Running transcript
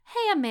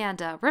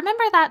Amanda.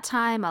 Remember that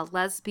time a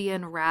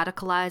lesbian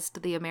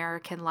radicalized the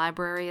American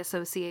Library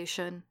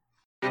Association?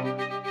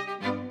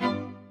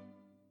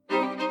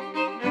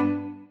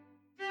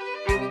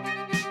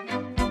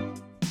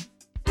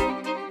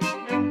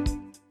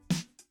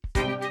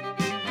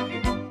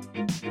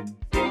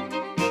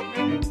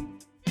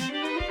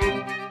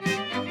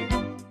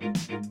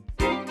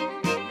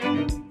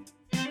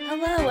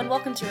 Hello, and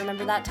welcome to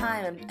Remember That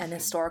Time, an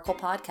historical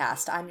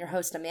podcast. I'm your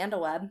host, Amanda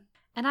Webb.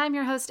 And I'm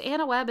your host,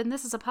 Anna Webb, and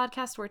this is a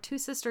podcast where two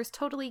sisters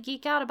totally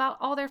geek out about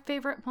all their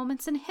favorite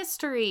moments in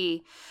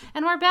history.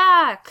 And we're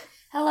back!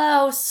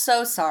 Hello,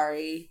 so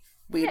sorry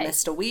we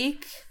missed a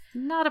week.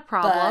 Not a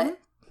problem.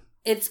 But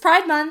it's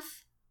Pride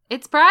Month.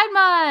 It's Pride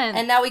Month!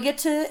 And now we get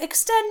to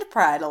extend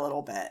Pride a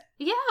little bit.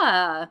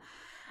 Yeah.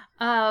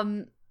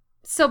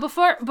 So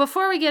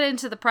before we get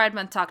into the Pride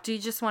Month talk, do you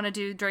just want to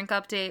do drink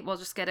update? We'll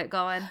just get it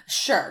going.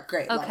 Sure,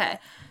 great. Okay.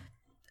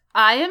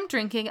 I am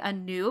drinking a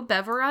new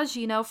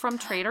Beveragino from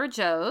Trader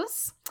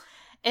Joe's.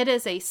 It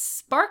is a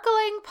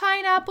sparkling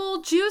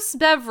pineapple juice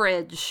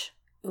beverage.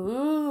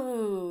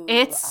 Ooh.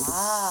 It's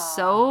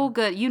so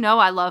good. You know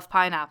I love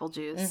pineapple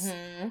juice.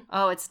 Mm-hmm.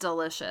 Oh, it's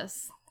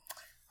delicious.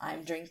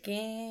 I'm drinking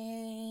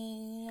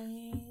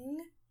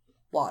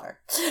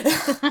water.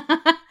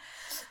 Thought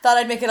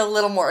I'd make it a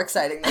little more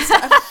exciting this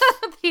time.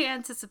 The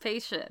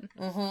anticipation.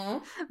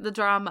 Mm-hmm. The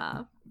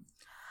drama.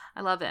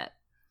 I love it.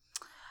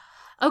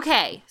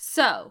 Okay,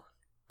 so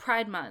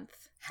Pride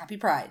Month. Happy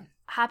Pride.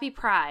 Happy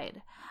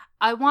Pride.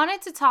 I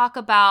wanted to talk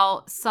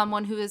about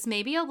someone who is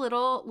maybe a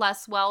little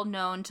less well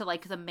known to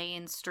like the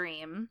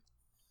mainstream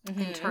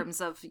in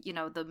terms of, you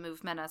know, the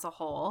movement as a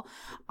whole.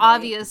 Right.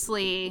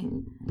 Obviously,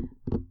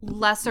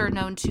 lesser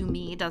known to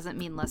me doesn't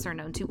mean lesser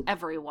known to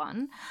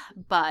everyone,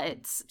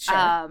 but sure.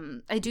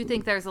 I do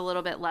think there's a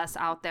little bit less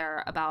out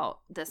there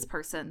about this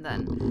person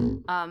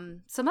than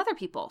some other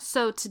people.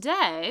 So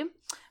today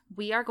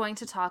we are going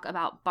to talk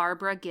about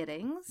Barbara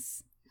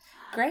Gittings.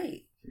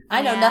 Great.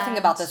 I know nothing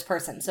about this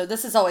person, so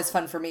this is always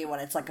fun for me when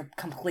it's like a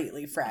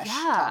completely fresh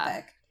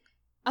topic.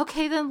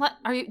 Okay, then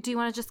do you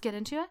want to just get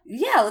into it?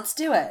 Yeah, let's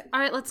do it. All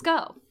right, let's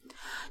go.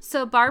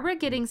 So Barbara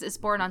Gittings is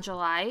born on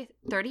July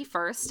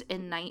 31st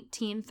in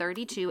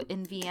 1932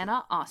 in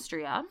Vienna,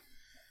 Austria.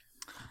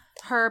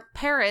 Her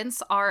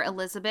parents are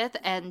Elizabeth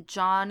and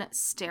John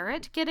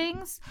Sterrett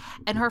Gittings,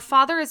 and her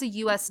father is a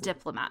U.S.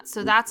 diplomat,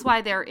 so that's why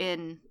they're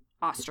in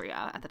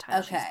Austria at the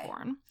time she was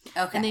born.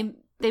 Okay. And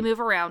they move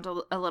around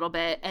a little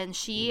bit, and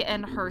she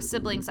and her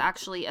siblings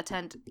actually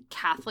attend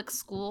Catholic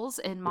schools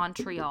in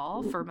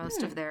Montreal for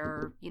most of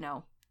their, you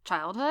know,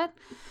 childhood.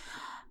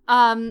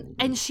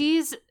 And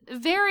she's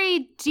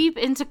very deep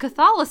into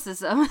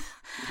Catholicism,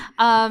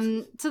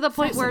 to the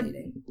point where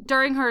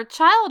during her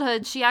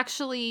childhood, she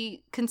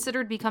actually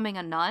considered becoming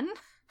a nun.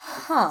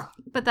 Huh.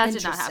 But that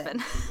did not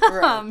happen.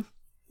 Right.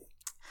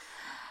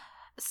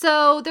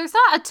 So there's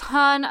not a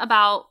ton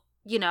about,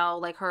 you know,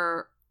 like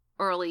her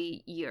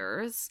early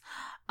years.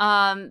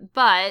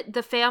 But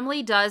the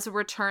family does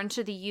return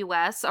to the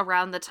U.S.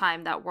 around the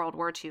time that World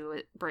War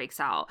II breaks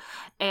out.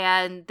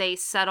 And they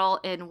settle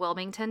in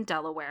Wilmington,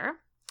 Delaware.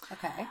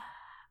 Okay.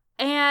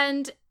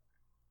 And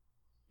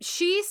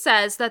she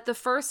says that the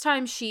first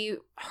time she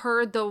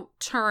heard the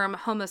term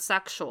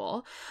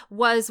homosexual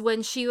was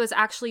when she was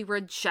actually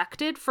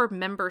rejected for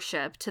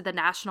membership to the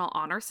National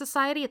Honor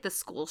Society at the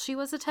school she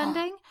was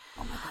attending.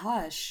 Oh my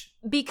gosh.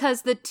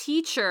 Because the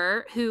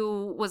teacher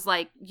who was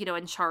like, you know,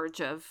 in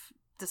charge of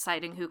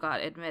deciding who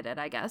got admitted,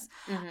 I guess,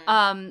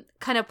 kind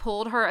of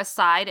pulled her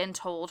aside and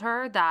told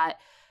her that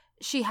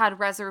she had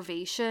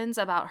reservations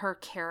about her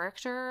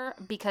character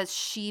because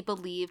she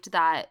believed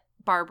that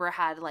Barbara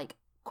had like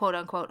quote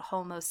unquote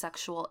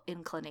homosexual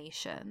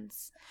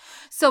inclinations.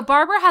 So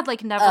Barbara had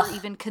like never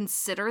even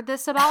considered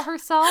this about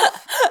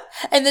herself.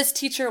 And this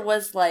teacher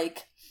was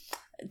like,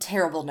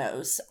 terrible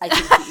nose. I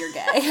think that you're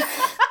gay.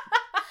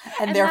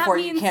 and therefore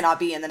you cannot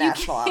be in the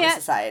National Honor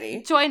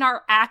Society. Join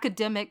our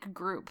academic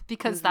group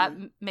because that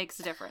makes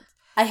a difference.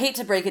 I hate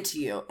to break it to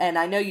you, and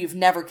I know you've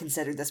never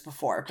considered this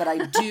before, but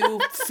I do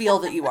feel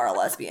that you are a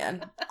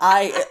lesbian.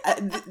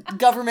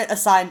 Government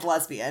assigned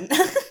lesbian.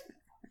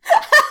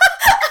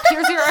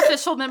 Here's your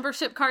official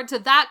membership card to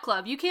that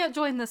club. You can't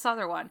join this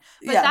other one,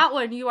 but that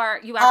one you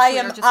actually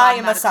are just I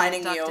am assigning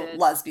inducted. You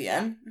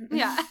lesbian.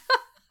 Yeah.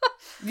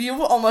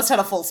 You almost had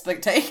a full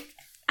spit take.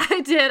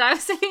 I did. I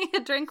was taking a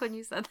drink when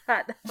you said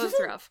that. That was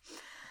rough.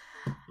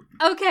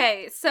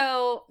 Okay,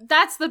 so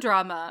that's the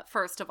drama,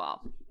 first of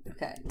all.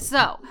 Okay.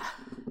 So,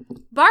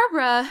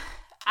 Barbara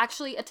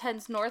actually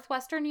attends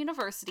Northwestern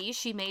University.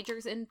 She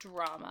majors in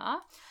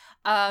drama.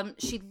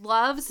 She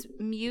loves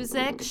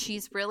music.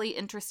 She's really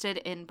interested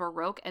in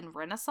Baroque and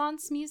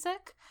Renaissance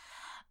music.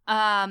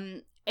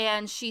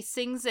 And she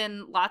sings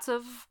in lots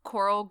of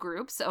choral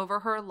groups over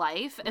her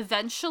life.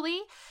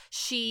 Eventually,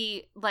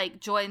 she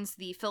joins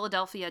the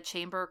Philadelphia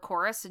Chamber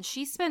Chorus, and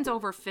she spends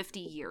over 50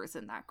 years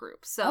in that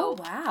group. So,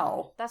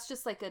 wow. That's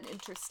just an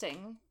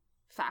interesting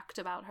fact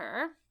about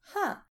her.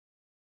 Huh.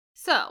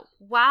 So,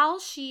 while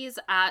she's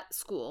at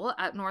school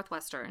at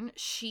Northwestern,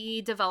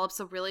 she develops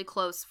a really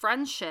close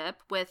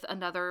friendship with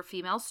another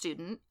female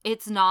student.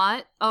 It's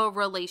not a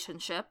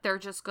relationship, they're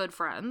just good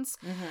friends.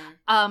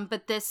 Mm-hmm.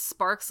 But this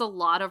sparks a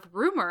lot of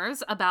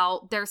rumors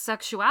about their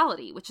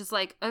sexuality, which is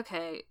like,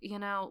 okay,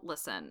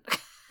 listen.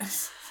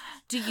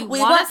 Do you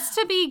want us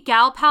to be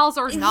gal pals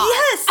or not?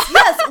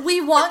 Yes. We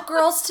want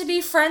girls to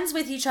be friends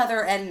with each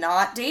other and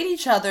not date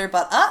each other.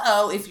 But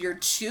if you're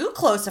too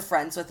close of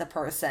friends with a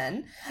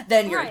person,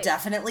 then you're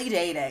definitely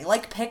dating.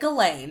 Like, pick a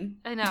lane.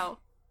 I know.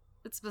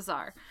 It's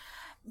bizarre.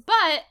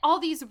 But all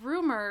these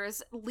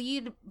rumors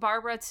lead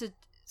Barbara to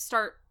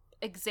start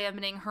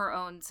examining her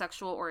own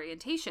sexual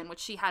orientation,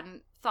 which she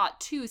hadn't thought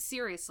too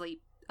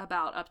seriously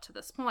about up to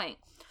this point.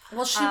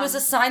 Well, she was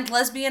assigned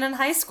lesbian in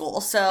high school,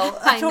 so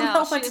I don't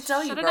know what to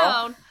tell you,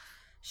 girl.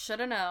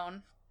 Should have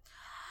known.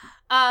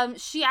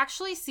 She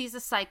actually sees a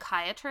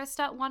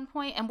psychiatrist at one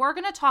point, and we're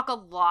going to talk a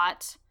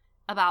lot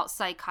about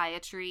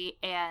psychiatry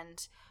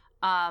and,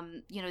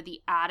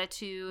 the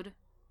attitude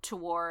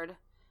toward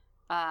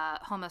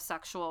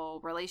homosexual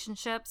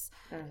relationships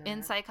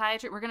in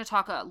psychiatry. We're going to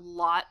talk a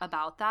lot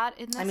about that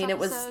in this episode. It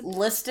was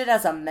listed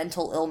as a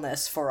mental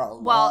illness for a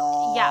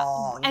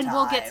long and time.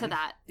 We'll get to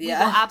that. Yeah.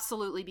 We will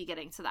absolutely be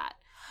getting to that.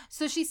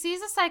 So she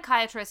sees a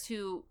psychiatrist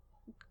who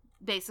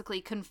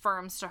basically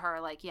confirms to her,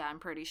 like, yeah, I'm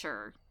pretty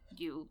sure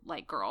you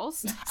like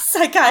girls.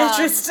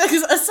 Psychiatrist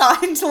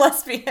assigned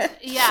lesbian.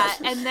 Yeah,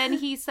 and then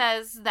he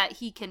says that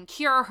he can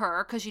cure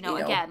her, because,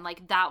 again,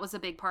 like, that was a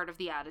big part of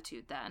the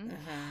attitude then.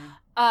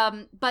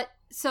 But,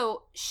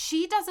 so,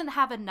 she doesn't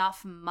have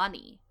enough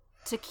money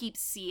to keep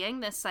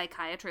seeing this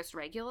psychiatrist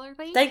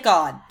regularly. Thank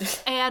God.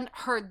 And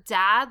her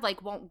dad,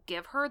 like, won't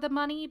give her the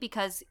money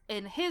because,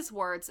 in his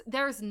words,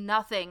 there's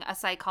nothing a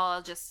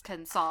psychologist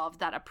can solve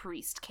that a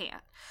priest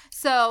can't.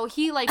 So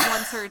he, like,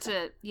 wants her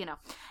to,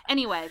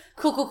 Anyway.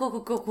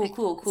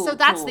 Cool. So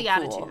that's the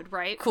attitude,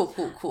 right? Cool.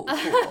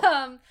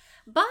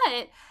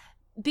 But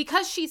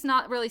because she's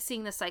not really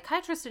seeing the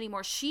psychiatrist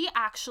anymore, she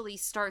actually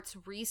starts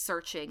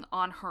researching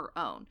on her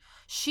own.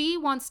 She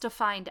wants to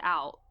find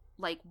out,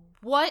 like,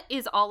 what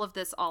is all of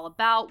this all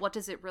about? What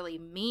does it really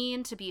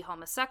mean to be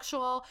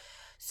homosexual?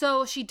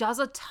 So she does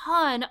a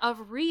ton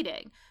of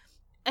reading.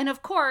 And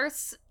of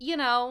course,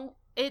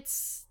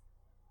 it's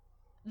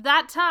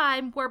that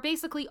time where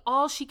basically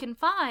all she can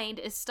find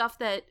is stuff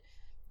that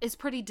is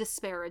pretty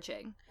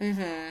disparaging.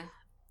 Mm-hmm.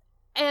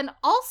 And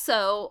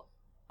also,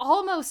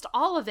 almost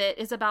all of it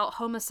is about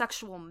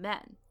homosexual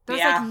men.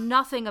 There's like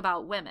nothing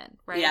about women,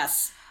 right?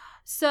 Yes.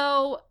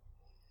 So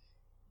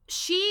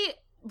she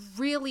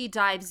really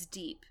dives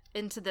deep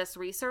into this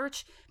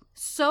research,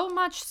 so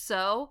much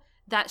so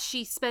that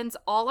she spends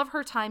all of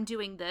her time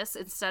doing this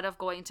instead of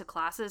going to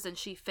classes, and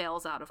she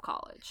fails out of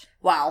college.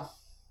 Wow.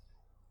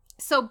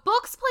 So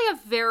books play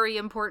a very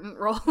important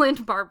role in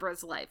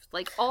Barbara's life.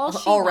 Like, all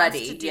she wants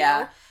to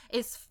do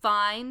is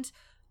find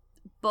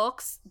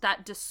books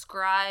that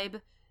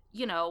describe,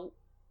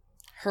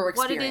 her experiences.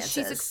 what it is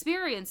she's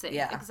experiencing.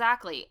 Yeah.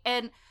 Exactly.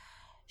 And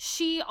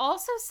she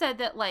also said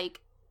that,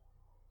 like,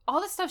 all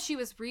the stuff she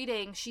was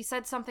reading, she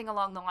said something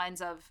along the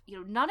lines of,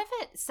 none of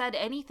it said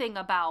anything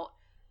about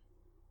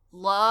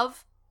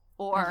love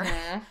or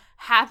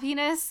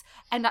happiness.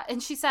 And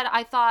she said,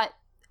 I thought,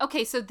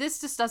 okay, so this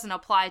just doesn't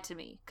apply to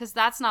me because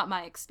that's not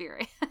my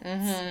experience.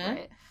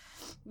 Right?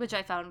 Which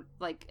I found,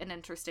 like, an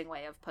interesting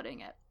way of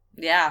putting it.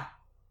 Yeah.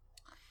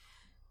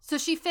 So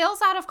she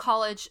fails out of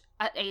college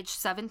at age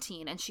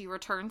 17, and she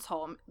returns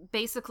home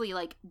basically,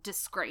 like,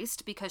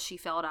 disgraced because she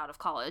failed out of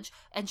college,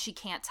 and she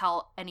can't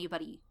tell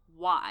anybody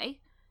why,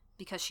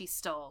 because she's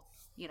still,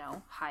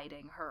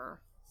 hiding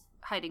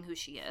who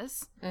she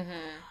is.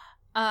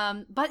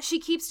 But she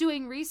keeps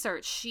doing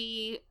research.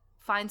 She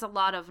finds a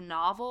lot of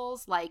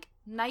novels like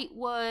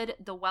Nightwood,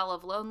 The Well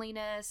of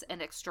Loneliness,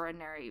 and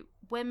Extraordinary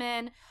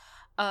Women.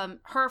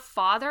 Her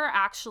father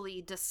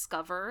actually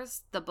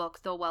discovers the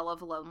book The Well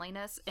of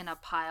Loneliness in a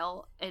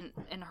pile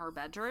in her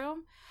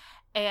bedroom.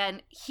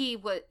 And he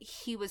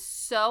was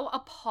so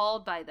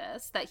appalled by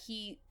this that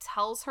he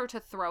tells her to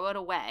throw it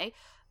away.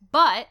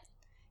 But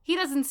he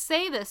doesn't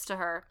say this to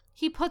her.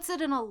 He puts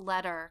it in a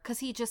letter because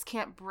he just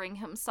can't bring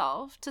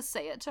himself to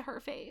say it to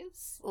her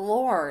face.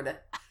 Lord.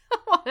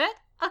 What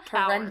a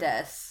coward.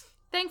 Horrendous.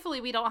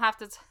 Thankfully, we don't have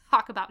to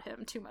talk about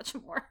him too much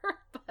more.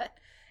 But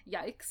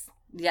yikes.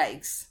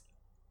 Yikes.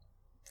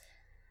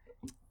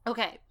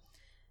 Okay.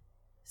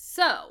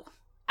 So,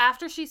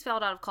 after she's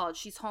failed out of college,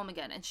 she's home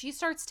again. And she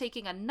starts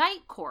taking a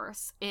night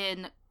course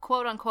in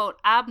quote-unquote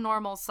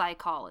abnormal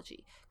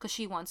psychology because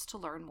she wants to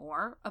learn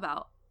more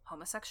about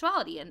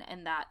homosexuality. And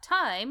in that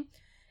time,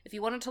 if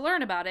you wanted to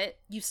learn about it,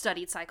 you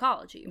studied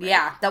psychology, right?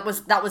 Yeah, that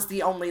was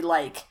the only,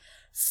 like,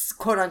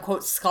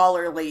 quote-unquote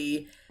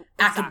scholarly,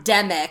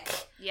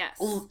 academic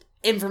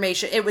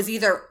information. It was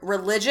either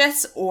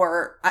religious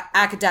or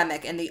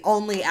academic, and the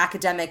only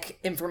academic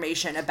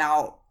information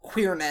about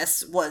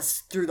queerness was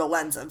through the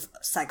lens of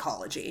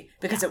psychology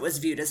because it was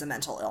viewed as a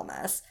mental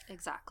illness.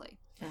 Exactly.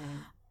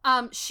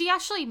 She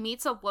actually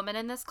meets a woman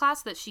in this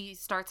class that she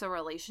starts a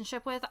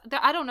relationship with.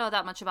 I don't know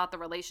that much about the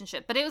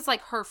relationship, but it was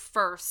like her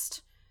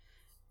first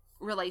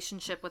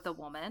relationship with a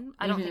woman.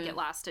 I don't think it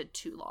lasted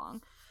too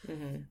long.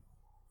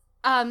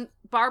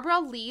 Barbara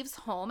leaves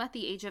home at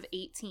the age of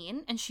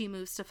 18 and she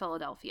moves to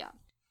Philadelphia.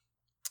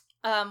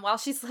 While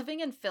she's living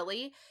in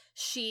Philly,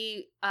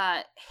 she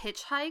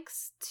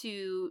hitchhikes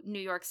to New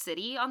York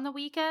City on the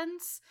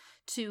weekends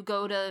to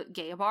go to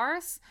gay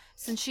bars,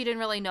 since she didn't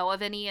really know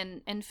of any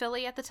in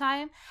Philly at the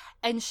time.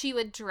 And she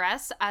would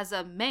dress as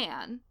a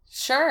man.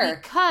 Sure.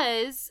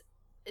 Because,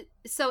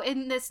 so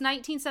in this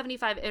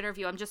 1975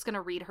 interview, I'm just going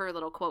to read her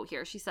little quote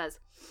here. She says,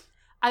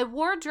 "I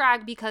wore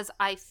drag because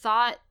I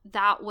thought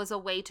that was a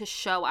way to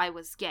show I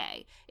was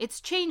gay.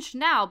 It's changed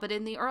now, but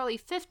in the early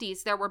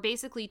 50s, there were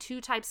basically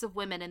two types of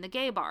women in the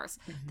gay bars.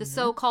 The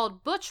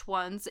so-called butch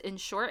ones in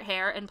short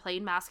hair and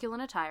plain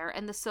masculine attire,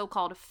 and the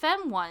so-called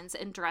femme ones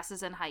in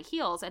dresses and high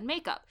heels and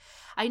makeup.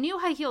 I knew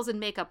high heels and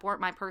makeup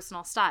weren't my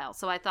personal style,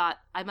 so I thought,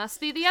 I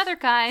must be the other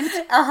kind."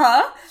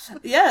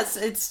 Yes,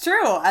 it's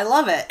true. I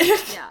love it.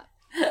 Yeah.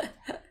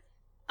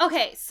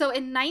 Okay, so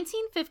in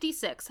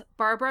 1956,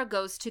 Barbara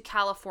goes to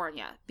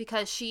California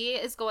because she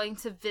is going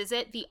to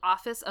visit the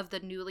office of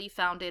the newly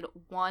founded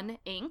One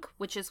Inc.,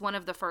 which is one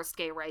of the first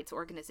gay rights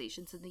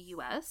organizations in the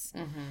U.S.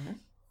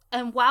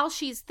 And while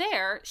she's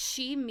there,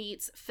 she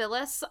meets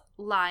Phyllis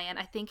Lyon.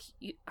 I think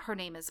her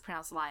name is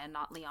pronounced Lyon,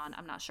 not Leon.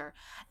 I'm not sure.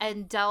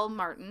 And Del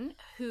Martin,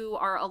 who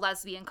are a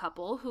lesbian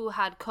couple who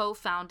had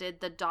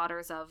co-founded the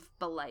Daughters of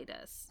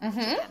Bilitis.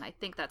 Again, I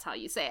think that's how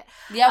you say it.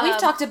 Yeah, we've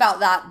talked about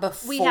that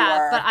before. We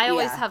have, but I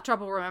always have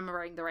trouble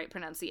remembering the right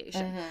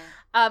pronunciation.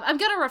 I'm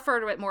going to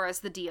refer to it more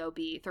as the DOB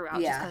throughout,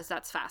 just because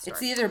that's faster.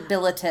 It's either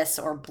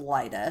Bilitis or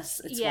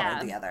Bilitis. It's one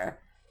or the other.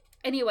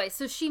 Anyway,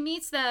 so she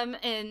meets them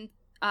in...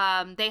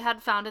 they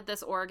had founded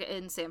this org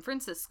in San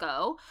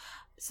Francisco,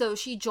 so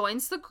she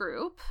joins the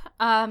group,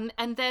 and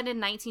then in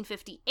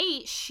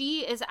 1958,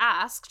 she is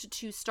asked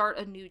to start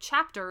a new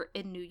chapter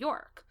in New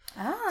York.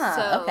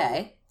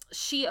 Okay.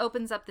 She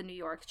opens up the New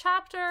York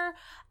chapter.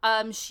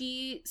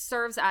 She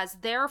serves as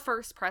their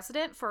first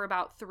president for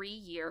about 3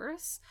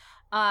 years,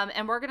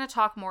 and we're going to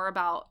talk more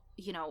about,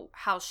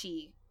 how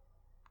she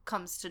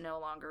comes to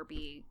no longer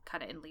be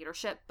kind of in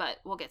leadership, but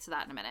we'll get to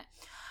that in a minute.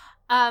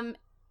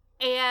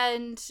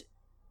 And...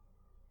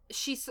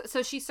 She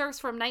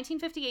serves from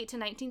 1958 to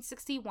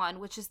 1961,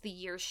 which is the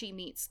year she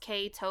meets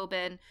Kay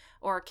Tobin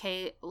or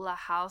Kay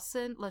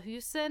Lahusen.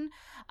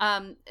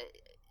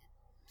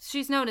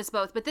 She's known as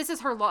both, but this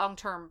is her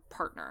long-term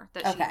partner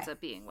that she ends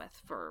up being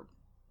with for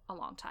a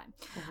long time.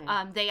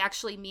 They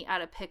actually meet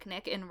at a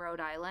picnic in Rhode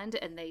Island,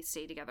 and they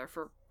stay together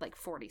for like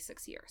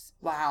 46 years.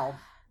 Wow.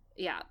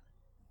 Yeah.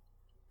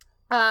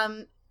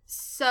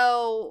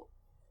 So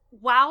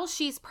while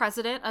she's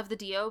president of the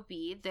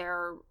DOB,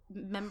 their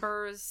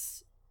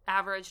members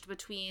averaged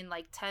between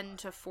like 10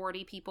 to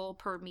 40 people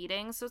per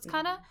meeting, so it's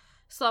kind of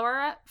slower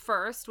at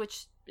first,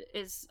 which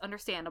is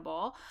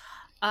understandable.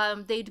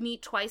 They'd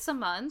meet twice a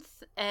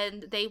month,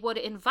 and they would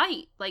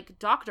invite like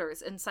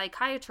doctors and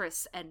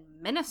psychiatrists and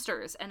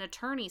ministers and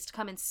attorneys to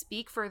come and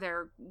speak for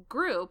their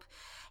group,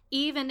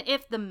 even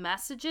if the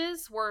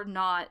messages were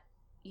not,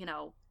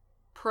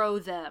 pro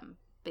them,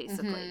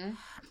 basically.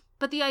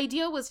 But the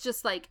idea was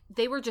just like,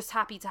 they were just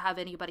happy to have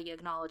anybody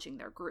acknowledging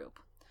their group.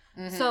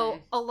 So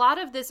a lot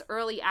of this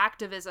early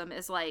activism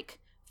is like,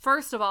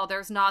 first of all,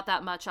 there's not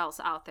that much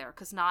else out there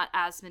because not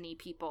as many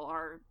people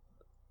are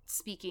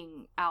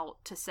speaking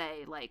out to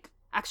say, like,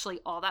 actually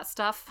all that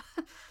stuff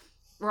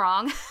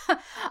wrong.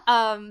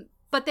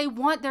 But they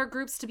want their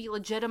groups to be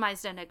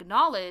legitimized and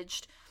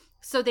acknowledged.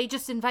 So they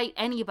just invite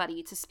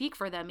anybody to speak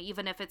for them,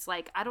 even if it's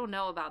like, I don't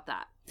know about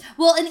that.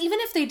 Well, and even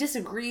if they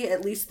disagree,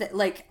 at least, that,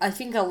 like, I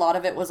think a lot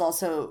of it was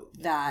also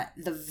that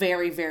the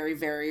very, very,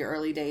 very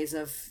early days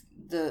of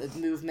the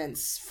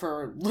movements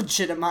for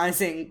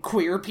legitimizing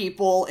queer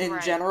people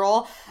in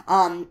general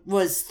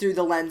was through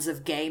the lens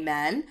of gay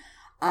men.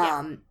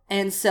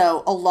 And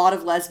so a lot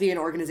of lesbian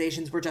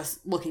organizations were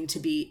just looking to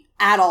be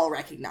at all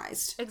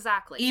recognized.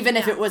 Exactly. Even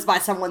if it was by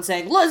someone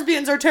saying,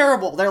 lesbians are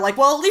terrible. They're like,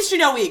 well, at least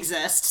we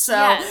exist. So.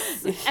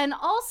 Yes. And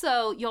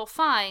also, you'll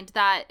find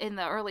that in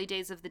the early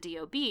days of the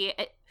DOB,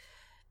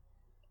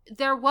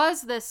 there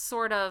was this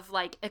sort of,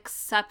 like,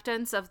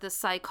 acceptance of the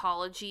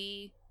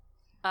psychology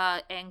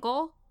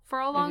angle for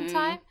a long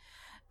time.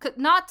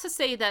 Not to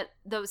say that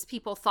those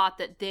people thought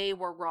that they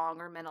were wrong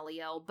or mentally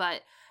ill,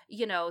 but,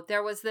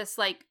 there was this,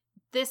 like,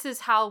 this is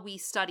how we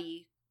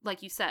study,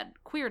 like you said,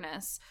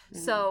 queerness.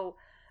 So,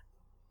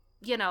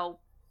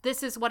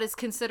 this is what is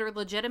considered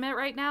legitimate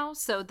right now.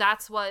 So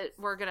that's what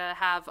we're going to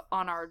have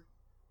on our,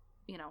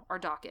 our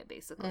docket,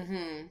 basically.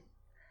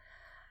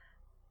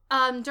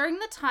 During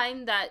the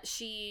time that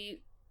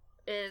she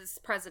is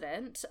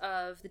president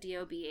of the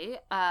DOB,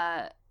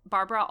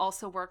 Barbara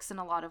also works in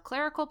a lot of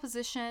clerical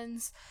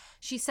positions.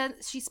 She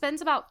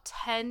spends about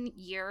 10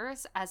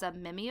 years as a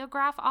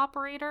mimeograph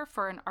operator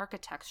for an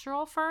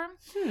architectural firm.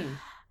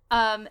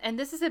 And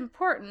this is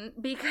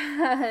important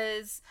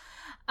because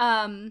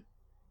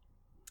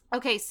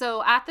Okay,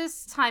 so at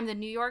this time, the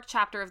New York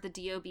chapter of the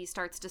DOB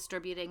starts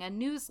distributing a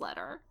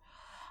newsletter.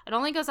 It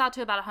only goes out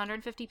to about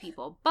 150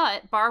 people,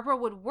 but Barbara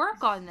would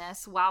work on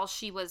this while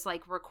she was,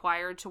 like,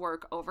 required to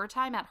work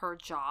overtime at her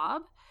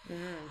job.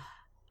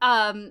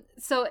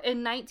 So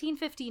in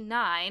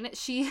 1959,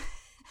 she's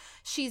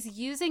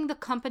using the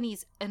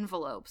company's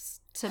envelopes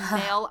to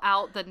mail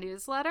out the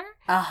newsletter.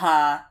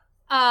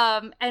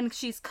 And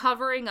she's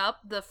covering up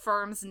the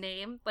firm's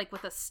name, like,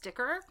 with a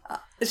sticker.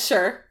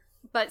 Sure.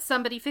 But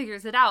somebody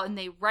figures it out, and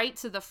they write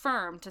to the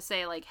firm to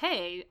say, like,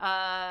 hey,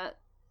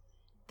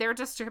 they're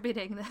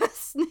distributing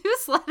this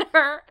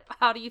newsletter.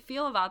 How do you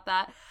feel about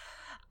that?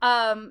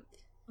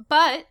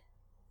 But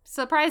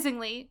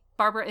surprisingly,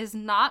 Barbara is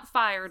not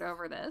fired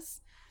over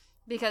this,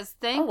 because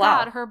thank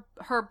God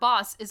her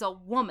boss is a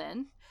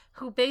woman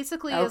who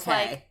basically is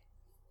like,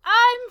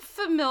 I'm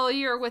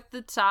familiar with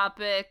the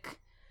topic.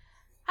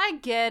 I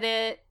get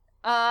it.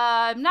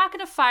 I'm not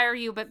going to fire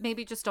you, but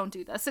maybe just don't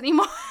do this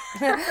anymore.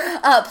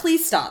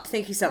 Please stop.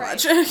 Thank you so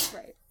much.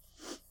 Right.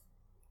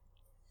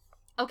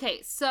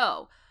 Okay,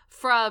 so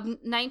from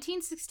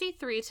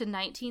 1963 to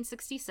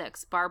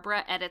 1966,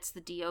 Barbara edits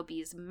the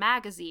DOB's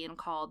magazine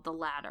called The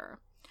Ladder.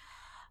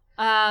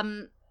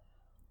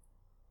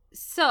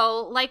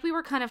 So, like we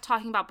were kind of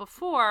talking about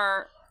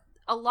before,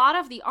 a lot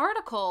of the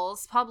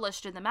articles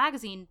published in the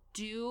magazine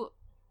do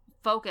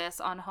focus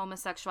on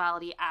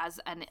homosexuality as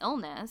an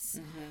illness.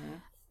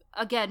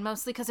 Again,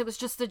 mostly because it was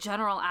just the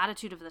general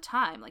attitude of the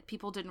time. Like,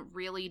 people didn't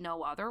really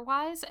know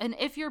otherwise. And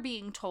if you're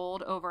being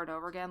told over and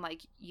over again,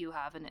 like, you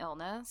have an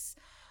illness,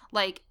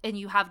 like, and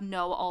you have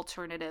no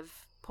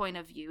alternative point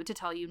of view to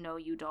tell you, no,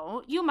 you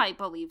don't, you might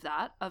believe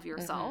that of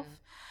yourself.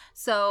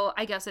 So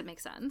I guess it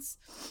makes sense.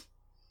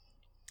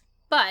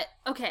 But,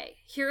 okay,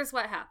 here's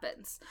what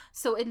happens.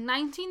 So in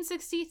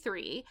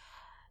 1963,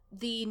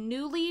 the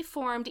newly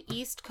formed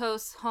East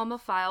Coast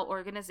homophile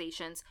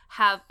organizations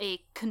have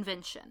a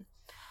convention.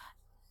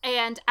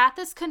 And at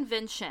this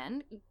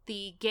convention,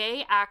 the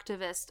gay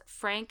activist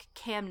Frank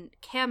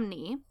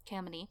Kameny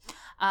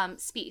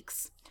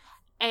speaks.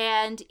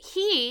 And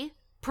he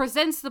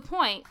presents the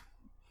point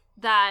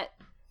that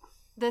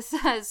this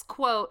says,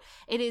 quote,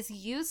 "It is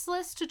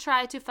useless to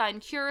try to find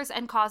cures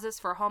and causes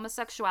for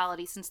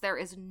homosexuality since there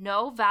is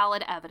no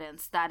valid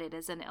evidence that it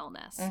is an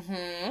illness."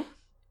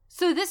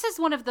 So this is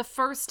one of the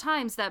first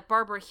times that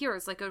Barbara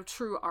hears, like, a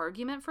true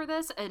argument for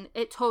this, and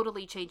it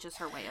totally changes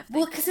her way of thinking.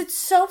 Well, because it's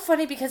so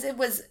funny, because it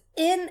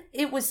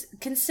was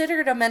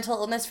considered a mental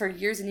illness for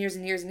years and years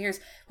and years and years,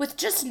 with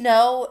just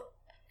no,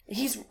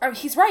 he's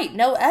right,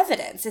 no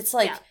evidence. It's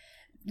like,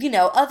 you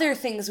know, other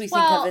things we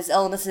think of as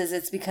illnesses,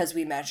 it's because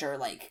we measure,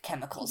 like,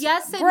 chemicals in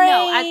the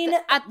brain. No.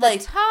 At the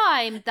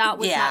time, that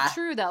was not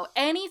true, though.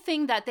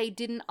 Anything that they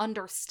didn't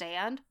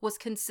understand was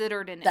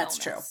considered an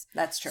illness.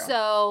 That's true.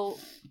 So,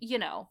 you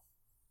know,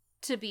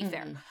 to be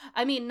fair.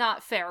 I mean,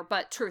 not fair,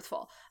 but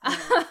truthful.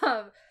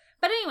 But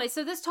anyway,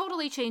 so this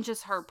totally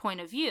changes her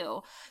point of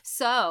view.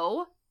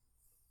 So,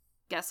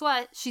 guess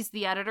what? She's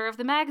the editor of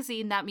the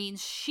magazine. That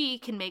means she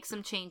can make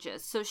some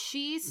changes. So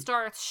she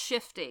starts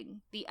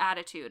shifting the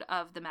attitude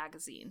of the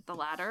magazine, The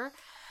Ladder.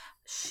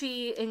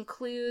 She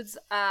includes,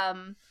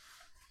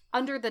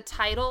 under the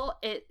title,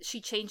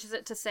 she changes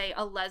it to say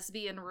a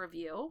lesbian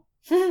review.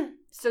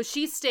 So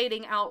she's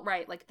stating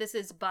outright, like, this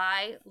is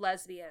by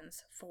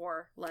lesbians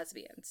for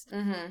lesbians.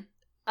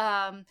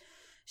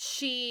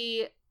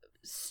 She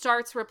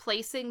starts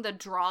replacing the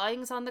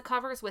drawings on the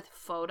covers with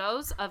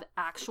photos of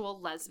actual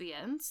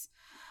lesbians.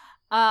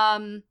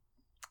 And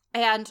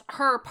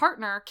her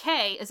partner,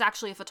 Kay, is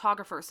actually a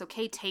photographer, so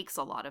Kay takes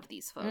a lot of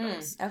these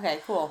photos. Okay,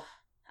 cool.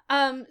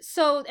 And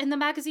the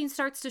magazine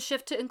starts to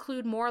shift to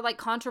include more, like,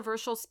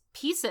 controversial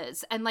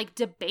pieces and, like,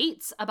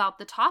 debates about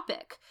the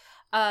topic.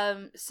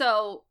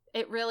 So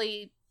it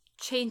really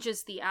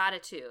changes the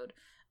attitude,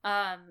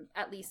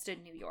 at least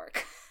in New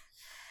York.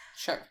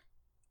 Sure.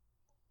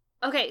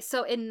 Okay, so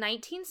in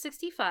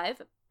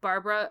 1965,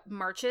 Barbara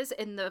marches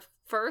in the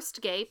first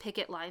gay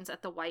picket lines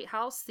at the White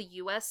House, the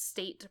U.S.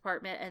 State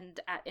Department, and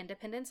at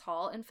Independence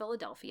Hall in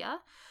Philadelphia,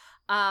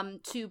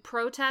 to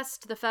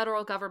protest the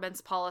federal government's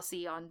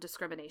policy on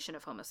discrimination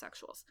of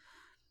homosexuals.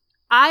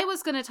 I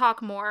was going to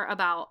talk more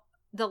about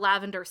the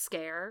Lavender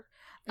Scare,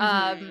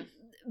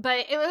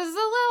 but it was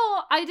a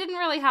little, I didn't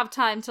really have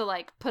time to,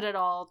 like, put it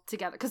all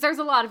together, because there's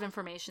a lot of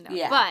information there.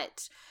 Yeah.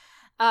 But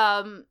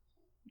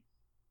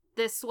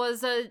this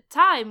was a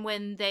time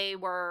when they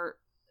were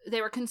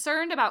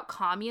concerned about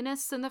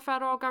communists in the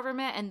federal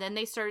government, and then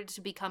they started to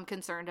become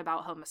concerned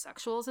about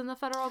homosexuals in the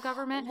federal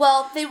government.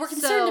 Well, they were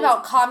concerned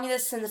about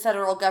communists in the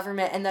federal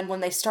government, and then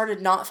when they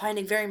started not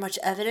finding very much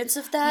evidence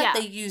of that,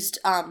 they used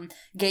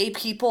gay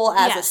people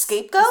as a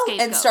scapegoat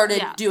and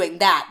started doing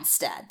that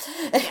instead.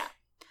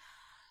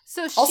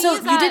 So also,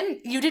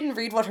 you didn't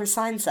read what her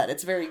sign said.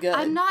 It's very good.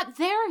 I'm not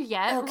there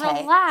yet.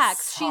 Okay.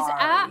 Relax. Sorry. She's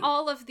at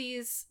all of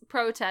these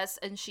protests,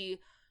 and she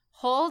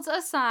holds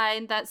a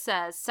sign that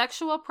says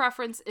sexual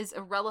preference is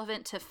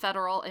irrelevant to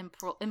federal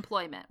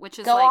employment, which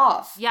is like,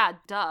 off. Yeah,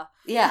 duh.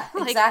 Yeah,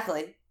 like,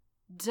 exactly.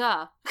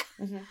 Duh.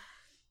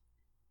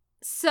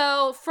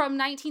 So from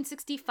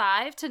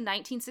 1965 to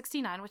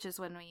 1969, which is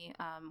when we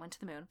went to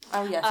the moon.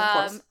 Oh, yes,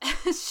 of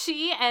course.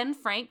 She and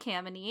Frank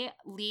Kameny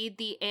lead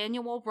the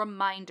annual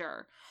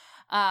Reminder,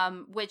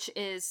 which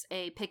is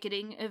a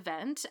picketing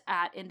event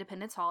at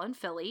Independence Hall in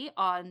Philly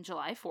on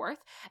July 4th.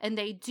 And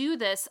they do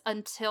this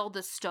until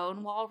the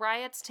Stonewall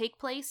riots take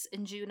place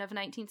in June of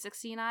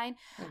 1969.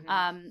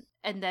 Mm-hmm.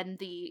 And then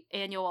the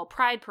annual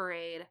Pride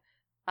Parade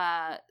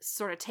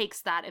sort of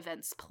takes that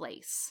event's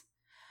place.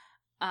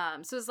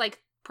 So it's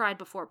like Pride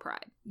before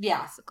Pride,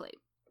 basically.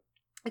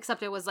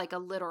 Except it was like a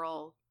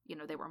literal,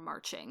 they were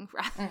marching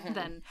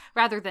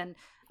rather than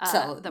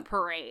the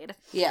parade.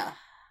 Yeah.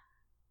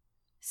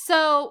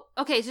 So,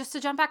 okay, just to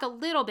jump back a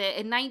little bit,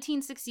 in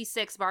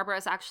 1966, Barbara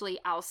is actually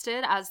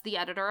ousted as the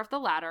editor of the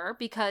Ladder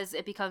because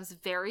it becomes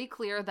very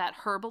clear that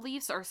her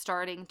beliefs are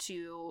starting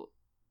to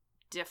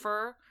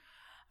differ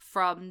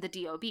from the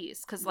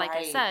DOB's. Because, like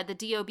I said, the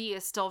DOB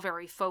is still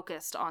very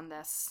focused on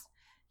this,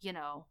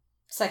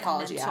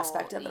 psychology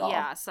aspect of it all.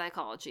 Yeah,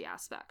 psychology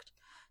aspect.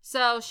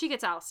 So she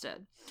gets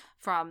ousted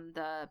from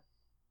the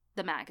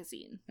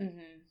magazine.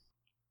 Mm-hmm.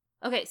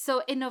 Okay,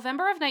 so in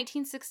November of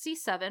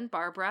 1967,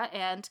 Barbara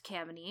and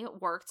Kameny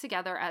worked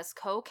together as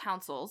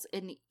co-counsels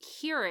in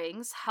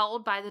hearings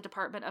held by the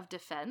Department of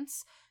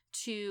Defense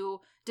to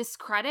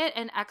discredit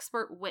an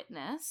expert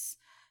witness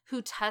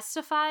who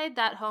testified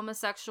that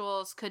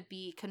homosexuals could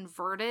be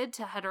converted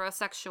to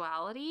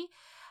heterosexuality,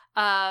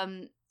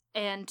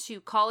 and to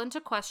call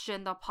into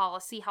question the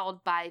policy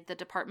held by the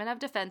Department of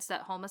Defense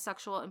that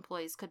homosexual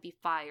employees could be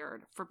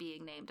fired for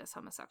being named as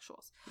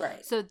homosexuals.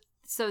 Right.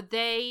 So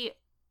they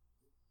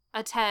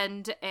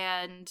attend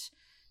and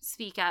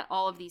speak at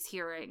all of these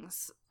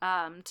hearings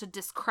to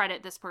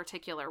discredit this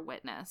particular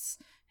witness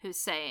who's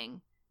saying,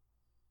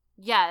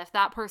 yeah, if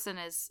that person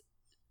is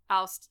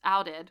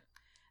outed,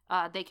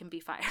 they can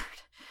be fired.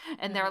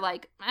 And they're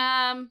like,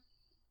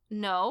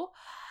 no.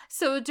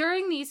 So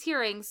during these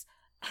hearings,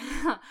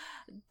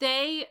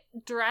 they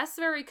dress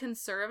very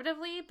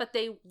conservatively, but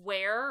they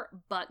wear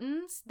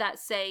buttons that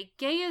say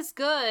 "gay is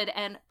good"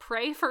 and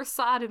 "pray for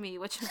sodomy,"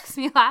 which makes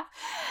me laugh.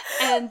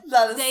 And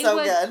that is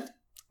good.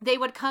 They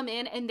would come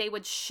in and they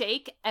would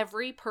shake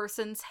every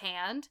person's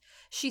hand,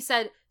 she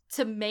said,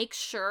 to make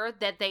sure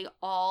that they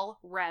all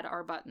read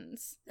our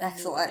buttons.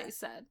 Excellent. They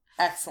said.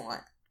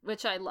 Excellent.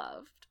 Which I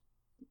loved.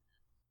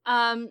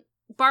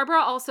 Barbara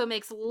also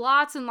makes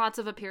lots and lots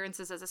of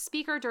appearances as a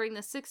speaker during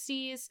the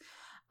 60s.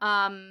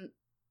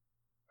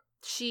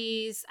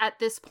 She's at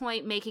this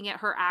point making it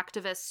her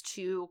activist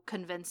to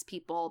convince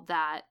people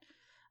that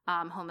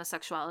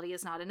homosexuality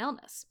is not an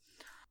illness.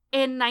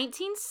 In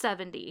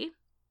 1970,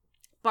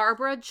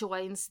 Barbara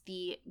joins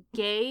the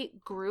gay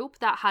group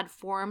that had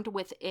formed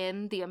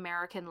within the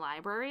American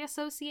Library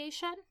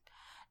Association.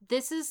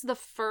 This is the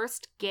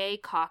first gay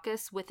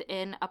caucus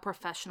within a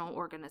professional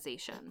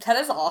organization. That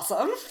is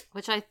awesome.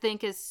 Which I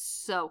think is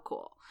so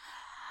cool.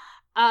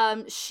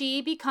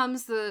 She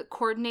becomes the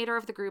coordinator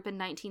of the group in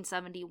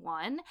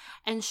 1971,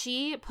 and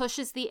she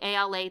pushes the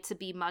ALA to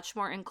be much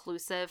more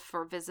inclusive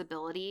for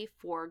visibility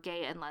for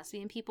gay and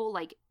lesbian people,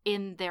 like,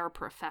 in their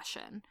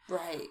profession.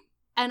 Right.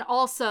 And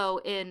also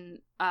in,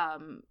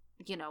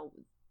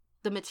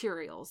 the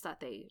materials that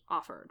they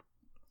offered.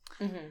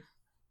 Mm-hmm.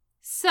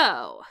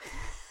 So,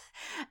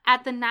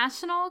 at the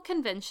National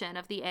Convention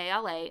of the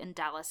ALA in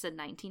Dallas in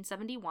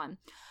 1971,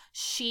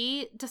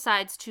 she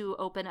decides to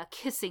open a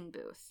kissing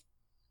booth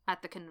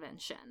at the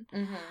convention.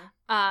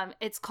 Mm-hmm.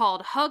 It's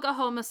called Hug a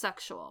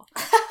Homosexual.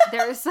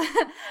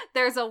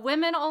 There's a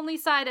women-only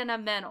side and a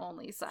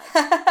men-only side.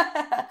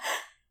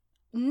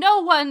 No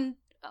one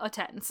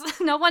attends.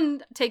 No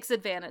one takes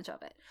advantage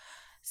of it.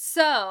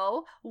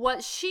 So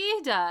what she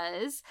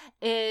does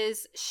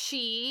is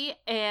she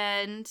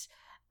and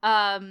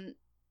an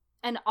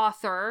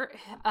author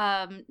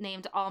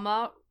named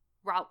Alma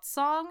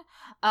Rautsong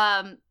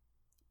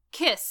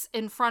kiss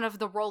in front of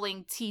the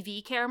rolling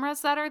TV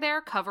cameras that are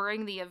there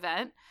covering the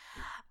event.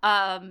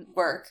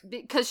 Work.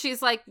 Because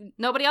she's like,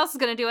 nobody else is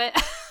going to do it.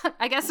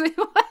 I guess we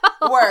will.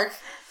 Work.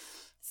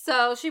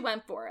 So she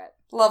went for it.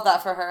 Love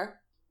that for her.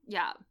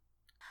 Yeah.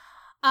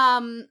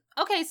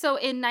 Okay, so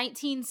in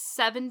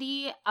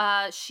 1970,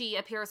 she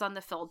appears on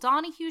the Phil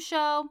Donahue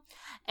Show,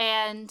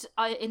 and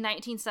in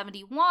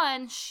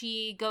 1971,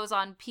 she goes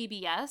on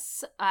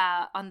PBS,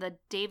 on the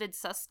David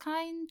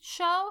Susskind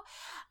Show,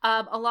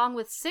 along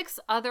with 6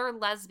 other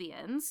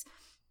lesbians,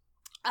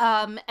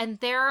 and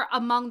they're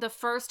among the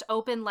first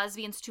open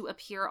lesbians to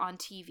appear on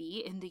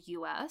TV in the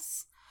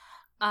U.S.,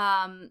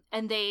 and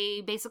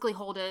they basically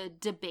hold a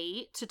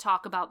debate to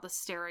talk about the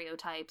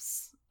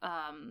stereotypes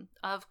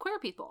of queer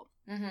people.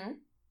 Mm-hmm.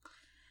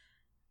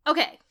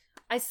 Okay,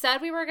 I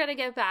said we were going to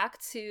get back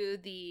to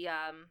the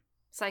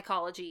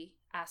psychology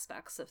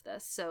aspects of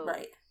this, so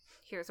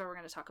here's where we're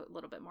going to talk a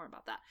little bit more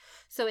about that.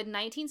 So in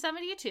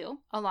 1972,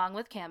 along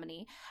with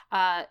Kameny,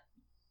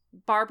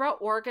 Barbara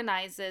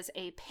organizes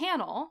a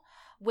panel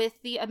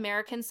with the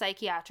American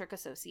Psychiatric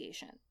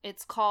Association.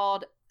 It's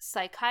called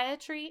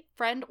Psychiatry,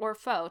 Friend or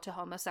Foe to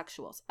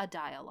Homosexuals, a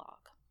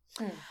Dialogue.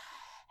 Mm.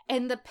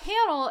 And the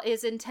panel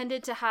is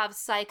intended to have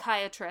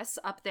psychiatrists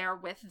up there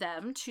with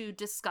them to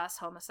discuss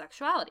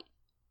homosexuality.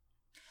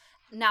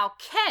 Now,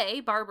 Kay,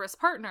 Barbara's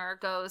partner,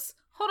 goes,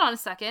 hold on a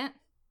second.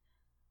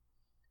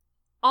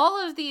 All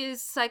of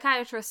these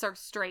psychiatrists are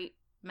straight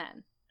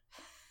men.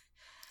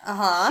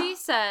 Uh-huh.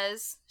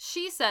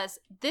 She says,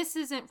 this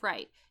isn't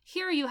right.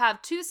 Here you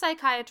have 2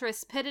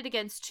 psychiatrists pitted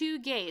against 2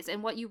 gays,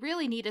 and what you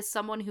really need is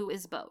someone who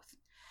is both.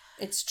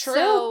 It's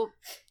true.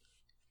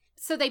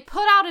 So they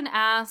put out an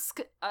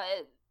ask.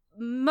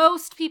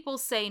 Most people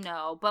say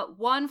no, but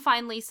one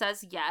finally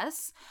says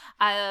yes.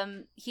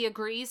 He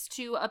agrees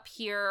to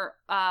appear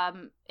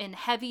in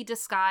heavy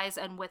disguise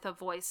and with a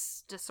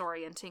voice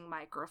disorienting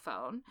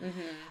microphone.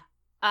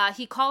 Mm-hmm.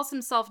 He calls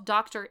himself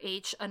Dr.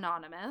 H.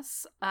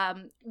 Anonymous.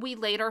 We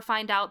later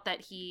find out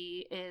that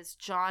he is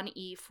John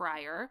E.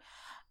 Fryer.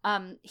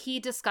 He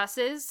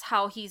discusses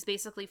how he's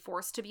basically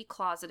forced to be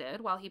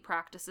closeted while he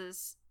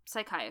practices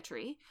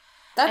psychiatry.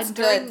 That's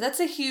good. That's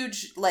a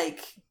huge,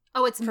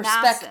 it's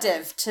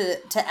perspective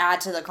to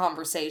add to the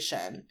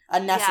conversation. A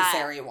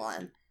necessary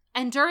one.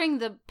 And during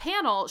the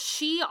panel,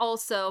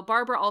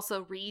 Barbara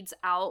also reads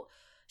out,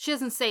 she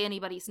doesn't say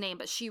anybody's name,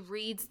 but she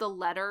reads the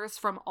letters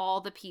from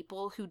all the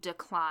people who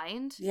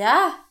declined.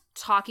 Yeah.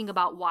 Talking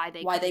about why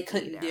they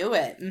couldn't do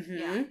it. Mm-hmm.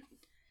 Yeah.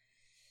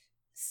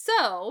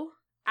 So,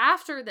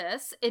 after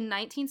this, in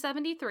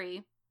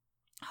 1973,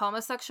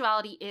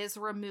 homosexuality is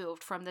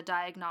removed from the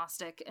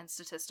Diagnostic and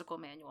Statistical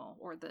Manual,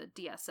 or the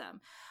DSM.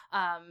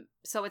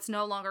 So it's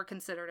no longer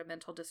considered a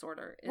mental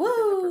disorder within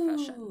the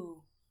profession.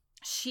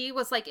 She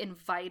was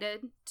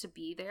invited to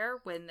be there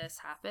when this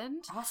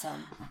happened.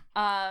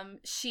 Awesome.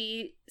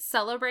 She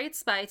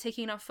celebrates by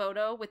taking a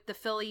photo with the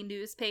Philly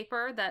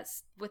newspaper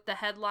that's with the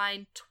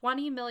headline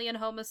 20 million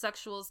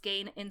homosexuals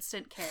gain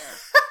instant care.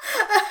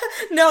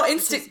 No,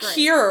 instant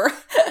cure.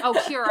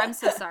 Oh, cure. I'm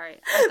so sorry.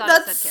 I thought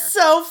That's it said care.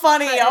 So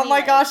funny. Anyway. Oh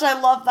my gosh, I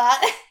love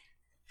that.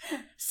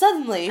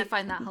 Suddenly. I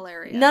find that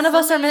hilarious. None of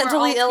us are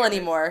mentally ill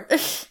anymore.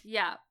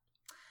 Yeah.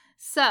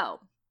 So,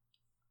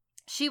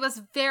 she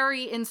was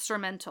very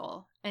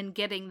instrumental in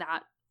getting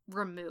that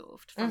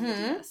removed from the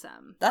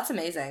DSM. That's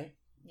amazing.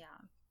 Yeah.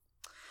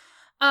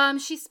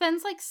 She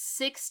spends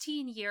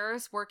 16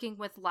 years working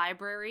with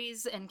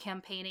libraries and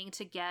campaigning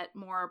to get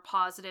more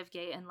positive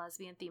gay and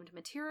lesbian themed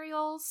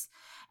materials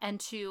and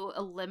to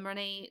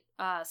eliminate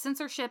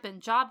censorship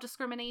and job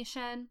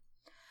discrimination.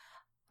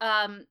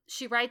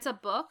 She writes a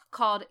book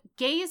called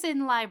Gays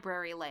in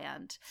Library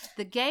Land,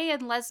 the Gay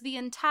and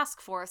Lesbian Task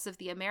Force of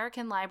the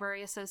American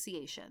Library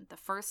Association, the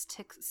first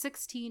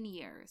 16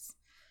 years.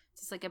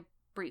 It's a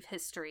brief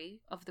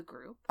history of the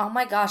group. Oh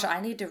my gosh, I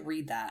need to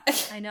read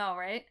that. I know,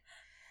 right?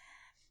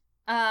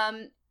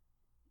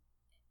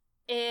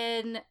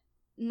 In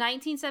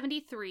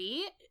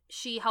 1973,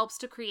 she helps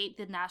to create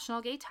the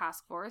National Gay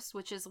Task Force,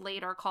 which is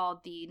later called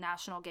the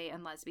National Gay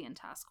and Lesbian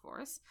Task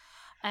Force.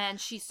 And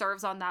she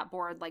serves on that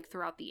board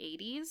throughout the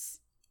 80s.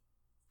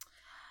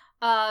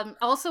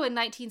 Also in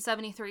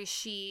 1973,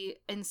 she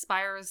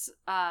inspires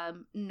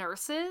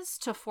nurses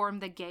to form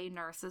the Gay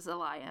Nurses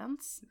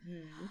Alliance.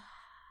 Mm-hmm.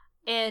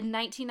 In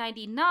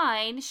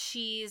 1999,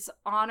 she's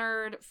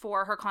honored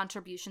for her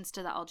contributions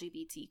to the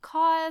LGBT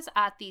cause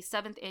at the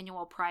 7th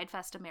Annual Pride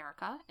Fest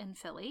America in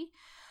Philly.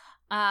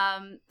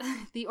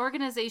 The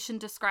organization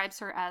describes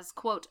her as,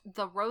 quote,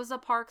 the Rosa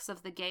Parks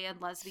of the gay and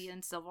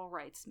lesbian civil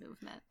rights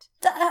movement.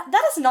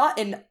 That is not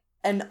an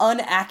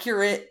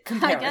inaccurate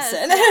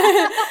comparison.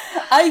 I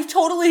guess, I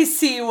totally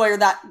see where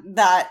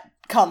that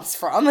comes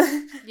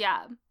from.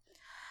 Yeah.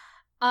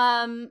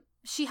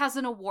 She has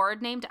an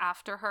award named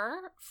after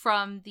her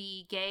from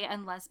the Gay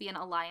and Lesbian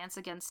Alliance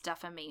Against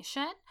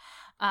Defamation.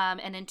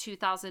 And in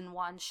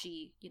 2001,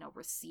 she,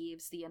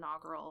 receives the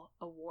inaugural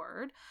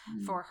award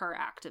for her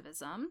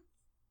activism.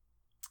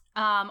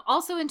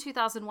 Also in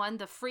 2001,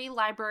 the Free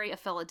Library of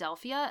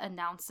Philadelphia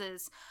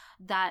announces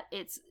that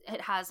it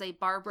has a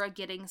Barbara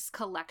Giddings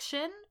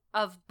collection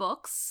of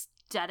books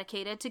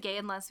dedicated to gay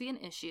and lesbian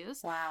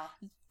issues. Wow.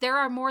 There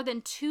are more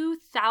than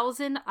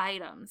 2,000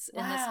 items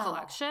in this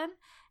collection.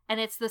 And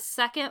it's the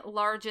second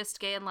largest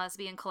gay and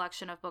lesbian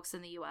collection of books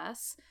in the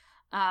U.S.,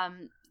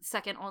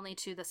 second only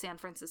to the San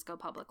Francisco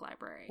Public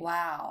Library.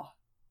 Wow.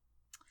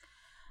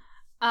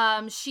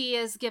 She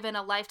is given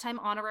a lifetime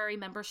honorary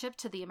membership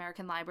to the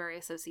American Library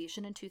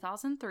Association in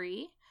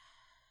 2003.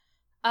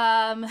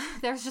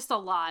 There's just a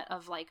lot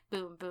of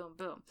boom, boom,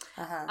 boom.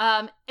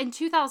 Uh-huh. In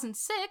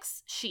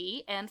 2006,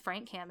 she and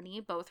Frank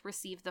Kameny both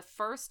received the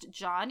first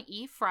John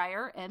E.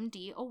 Fryer,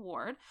 MD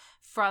award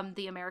from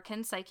the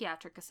American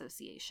Psychiatric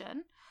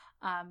Association,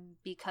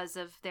 because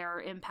of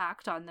their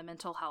impact on the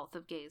mental health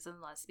of gays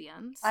and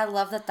lesbians. I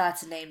love that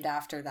that's named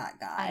after that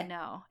guy. I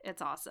know.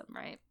 It's awesome,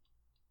 right?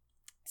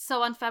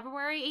 So on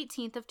February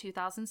 18th of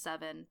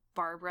 2007,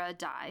 Barbara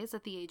dies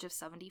at the age of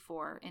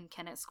 74 in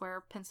Kennett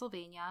Square,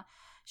 Pennsylvania.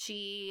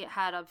 She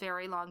had a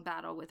very long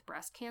battle with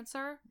breast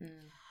cancer.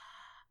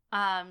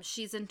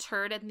 She's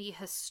interred in the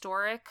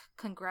historic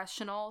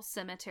Congressional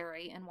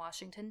Cemetery in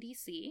Washington,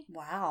 D.C.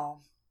 Wow.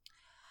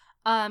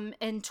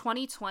 In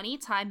 2020,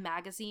 Time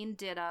Magazine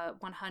did a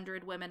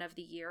 100 Women of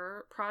the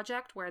Year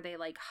project where they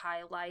like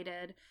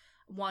highlighted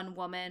one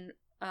woman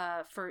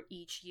for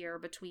each year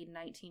between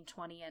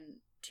 1920 and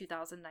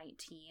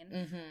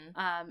 2019.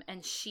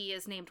 And she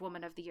is named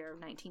Woman of the Year of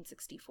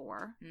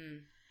 1964.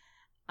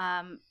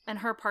 And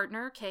her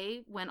partner,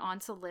 Kay, went on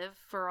to live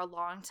for a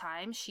long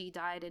time. She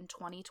died in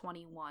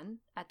 2021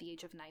 at the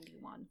age of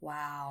 91.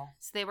 Wow.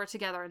 So they were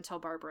together until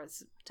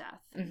Barbara's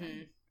death. And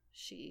then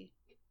she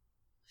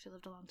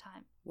lived a long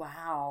time.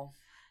 Wow.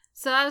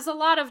 So that was a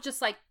lot of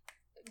just like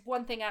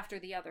one thing after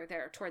the other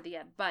there toward the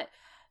end. But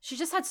she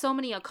just had so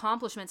many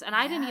accomplishments. And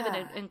I didn't even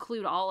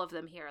include all of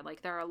them here.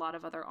 Like there are a lot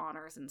of other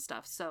honors and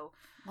stuff. So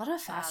what a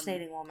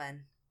fascinating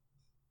woman.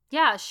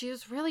 Yeah, she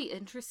was really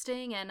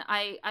interesting. And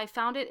I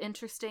found it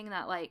interesting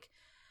that like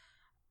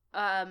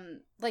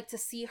to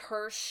see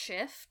her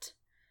shift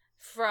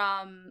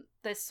from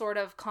this sort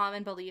of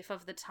common belief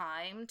of the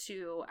time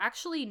to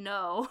actually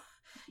know,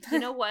 you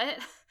know what?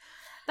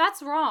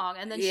 That's wrong.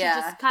 And then she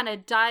just kind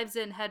of dives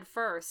in head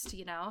first,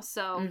 you know?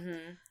 So,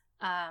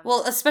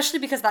 well, especially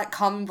because that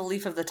common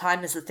belief of the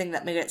time is the thing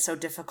that made it so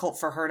difficult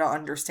for her to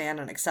understand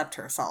and accept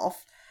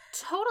herself.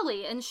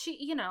 Totally. And she,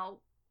 you know,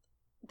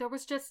 there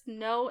was just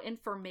no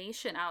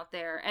information out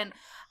there. And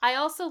I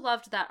also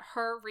loved that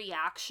her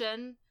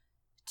reaction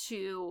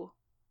to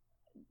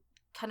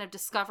kind of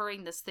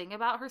discovering this thing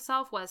about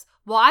herself was,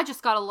 well, I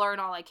just got to learn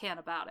all I can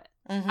about it.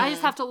 I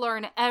just have to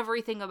learn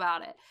everything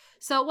about it.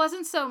 So it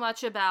wasn't so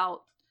much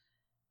about,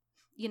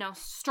 you know,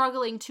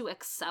 struggling to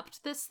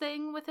accept this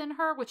thing within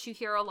her, which you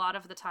hear a lot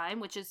of the time,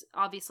 which is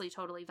obviously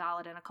totally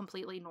valid and a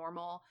completely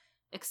normal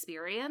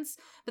experience.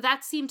 But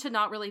that seemed to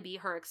not really be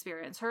her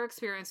experience. Her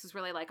experience was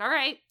really like, all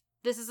right,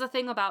 this is a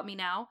thing about me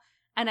now,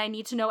 and I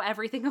need to know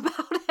everything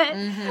about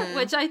it,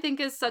 which I think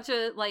is such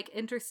a like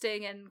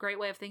interesting and great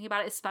way of thinking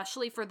about it,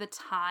 especially for the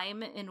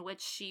time in which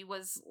she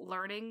was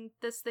learning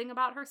this thing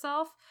about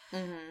herself.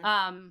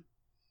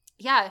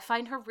 Yeah, I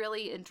find her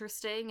really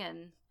interesting,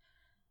 and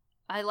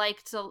I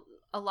liked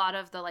a lot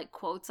of the like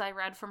quotes I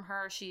read from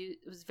her. She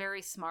was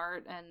very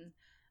smart, and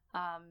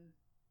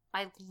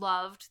I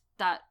loved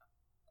that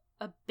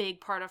a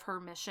big part of her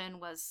mission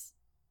was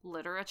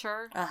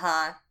literature.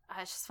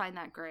 I just find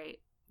that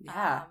great.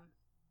 Yeah.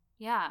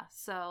 Yeah,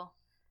 so.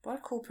 What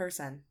a cool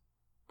person.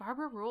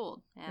 Barbara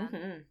ruled,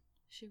 man.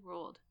 She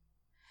ruled.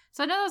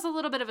 So I know that was a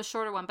little bit of a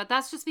shorter one, but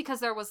that's just because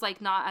there was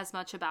like not as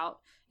much about,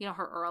 you know,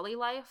 her early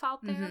life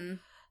out there.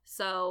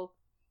 So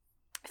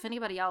if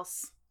anybody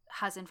else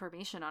has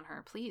information on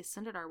her, please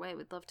send it our way.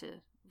 We'd love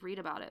to read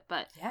about it.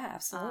 But yeah,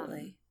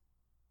 absolutely.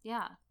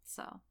 Yeah,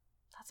 so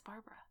that's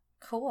Barbara.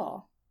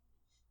 Cool.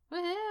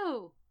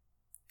 Woohoo!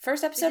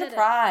 First episode of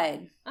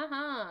Pride.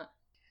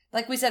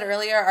 Like we said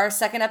earlier, our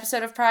second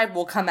episode of Pride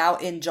will come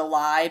out in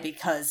July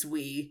because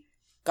we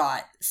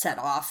got set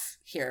off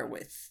here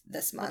with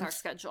this month. With our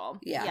schedule.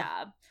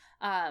 Yeah.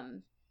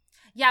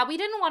 Yeah, we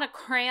didn't want to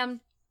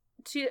cram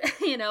to,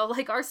 you know,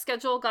 like our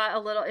schedule got a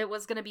little, it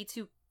was going to be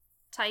too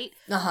tight.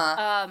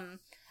 And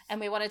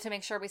we wanted to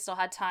make sure we still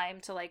had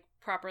time to like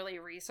properly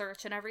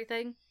research and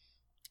everything.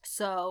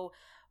 So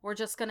we're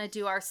just going to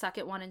do our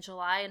second one in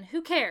July, and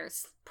who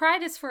cares?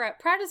 Pride is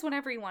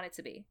whenever you want it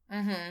to be.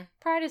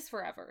 Pride is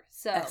forever.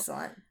 So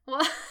excellent.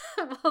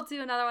 We'll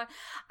do another one.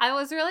 I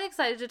was really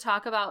excited to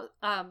talk about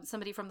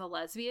somebody from the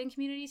lesbian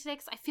community today,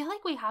 because I feel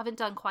like we haven't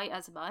done quite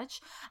as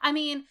much. I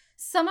mean,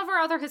 some of our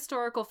other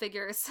historical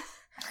figures,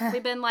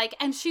 we've been like,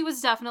 and she was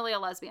definitely a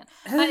lesbian.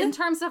 But in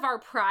terms of our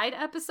Pride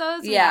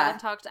episodes, we haven't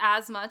talked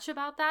as much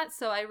about that.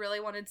 So I really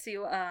wanted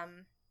to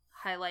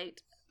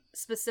highlight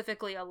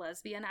specifically a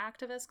lesbian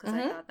activist, because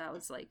I thought that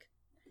was like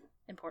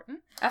important.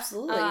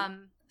 Absolutely.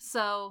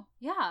 So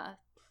yeah,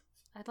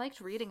 I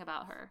liked reading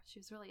about her. She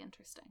was really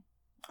interesting.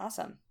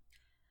 Awesome.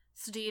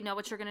 So do you know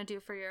what you're gonna do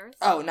for yours?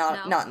 Oh,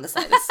 not in the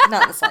slightest.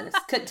 Not in the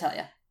slightest. Couldn't tell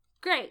you.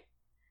 Great.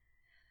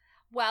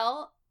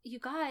 Well, you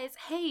guys,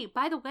 hey,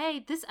 by the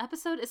way, this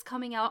episode is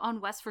coming out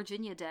on West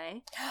Virginia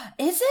Day.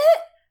 Is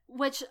it?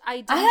 Which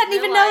I hadn't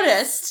even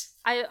noticed.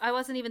 I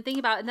wasn't even thinking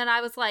about it. And then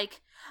I was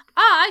like,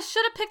 I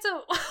should have picked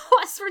a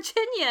West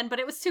Virginian, but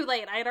it was too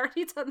late. I had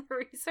already done the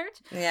research.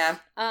 Yeah.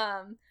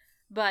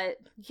 But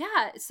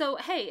yeah, so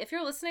hey, if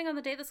you're listening on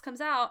the day this comes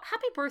out,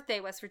 happy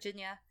birthday, West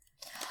Virginia.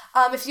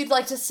 If you'd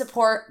like to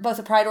support both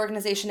a Pride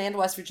organization and a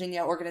West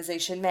Virginia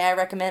organization, may I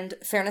recommend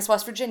Fairness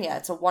West Virginia.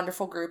 It's a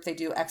wonderful group. They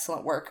do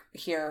excellent work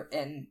here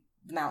in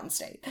the Mountain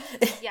State.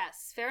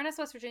 Yes, Fairness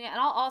West Virginia. And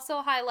I'll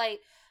also highlight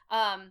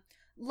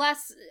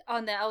less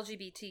on the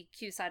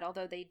LGBTQ side,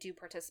 although they do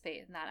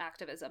participate in that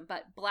activism,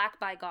 but Black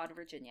by God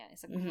Virginia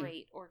is a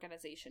great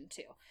organization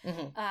too.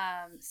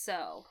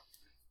 So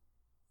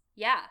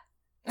yeah.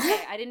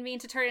 Okay, I didn't mean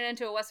to turn it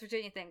into a West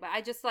Virginia thing, but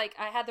I just I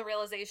had the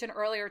realization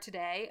earlier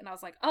today, and I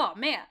was like, oh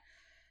man,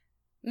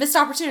 missed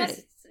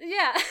opportunity.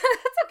 Yeah, that's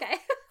okay.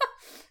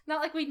 Not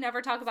like we'd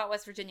never talk about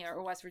West Virginia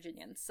or West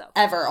Virginians. So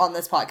ever on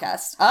this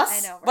podcast,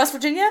 us, I know, right? West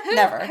Virginia,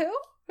 never.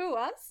 Who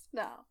us?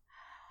 No.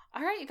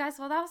 All right, you guys.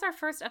 Well, that was our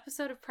first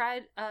episode of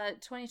Pride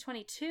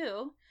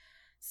 2022.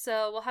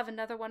 So we'll have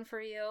another one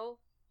for you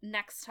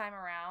next time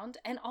around.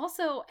 And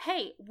also,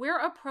 hey, we're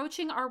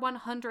approaching our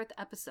 100th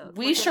episode.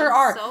 We sure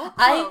are. So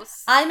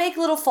close. I make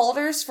little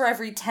folders for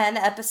every 10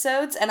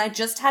 episodes, and I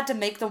just had to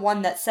make the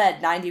one that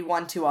said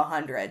 91 to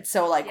 100.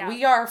 So, like,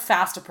 we are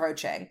fast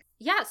approaching.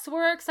 Yeah, so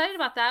we're excited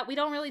about that. We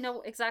don't really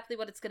know exactly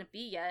what it's going to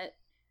be yet.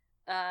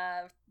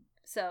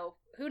 So,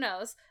 who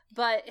knows?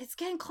 But it's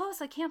getting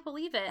close. I can't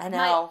believe it. I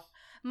know.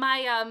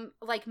 My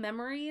like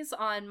memories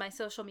on my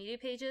social media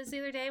pages the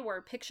other day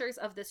were pictures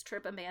of this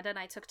trip Amanda and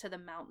I took to the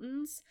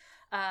mountains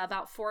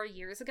about 4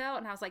 years ago,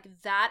 and I was like,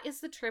 that is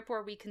the trip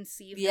where we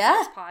conceived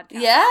this podcast.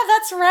 Yeah,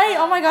 that's right.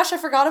 Oh my gosh, I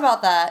forgot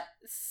about that.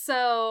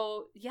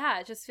 So yeah,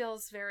 it just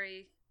feels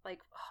very like,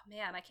 oh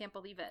man, I can't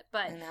believe it.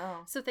 But I know.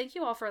 So thank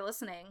you all for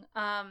listening.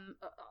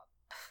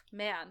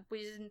 Man,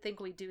 we didn't think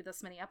we'd do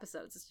this many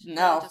episodes. It's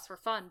really just for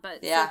fun.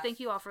 But so thank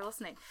you all for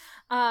listening.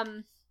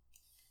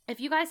 If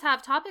you guys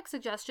have topic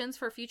suggestions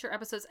for future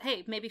episodes,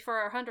 hey, maybe for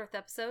our 100th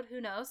episode, who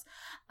knows,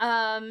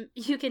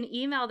 you can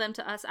email them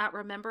to us at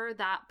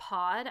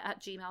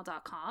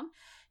rememberthatpod@gmail.com.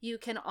 You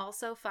can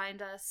also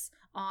find us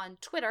on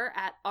Twitter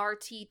at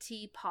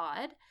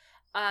RTTpod.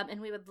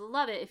 And we would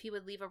love it if you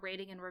would leave a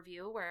rating and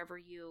review wherever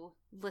you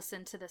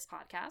listen to this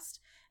podcast.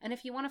 And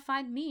if you want to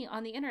find me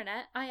on the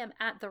internet, I am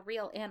at The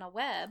Real Anna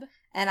Webb.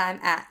 And I'm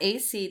at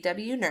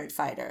ACW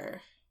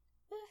Nerdfighter.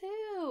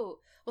 Woohoo!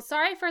 Well,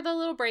 sorry for the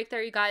little break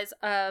there, you guys,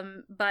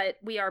 but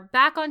we are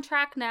back on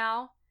track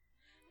now.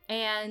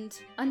 And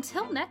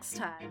until next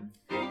time,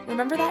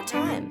 remember that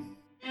time.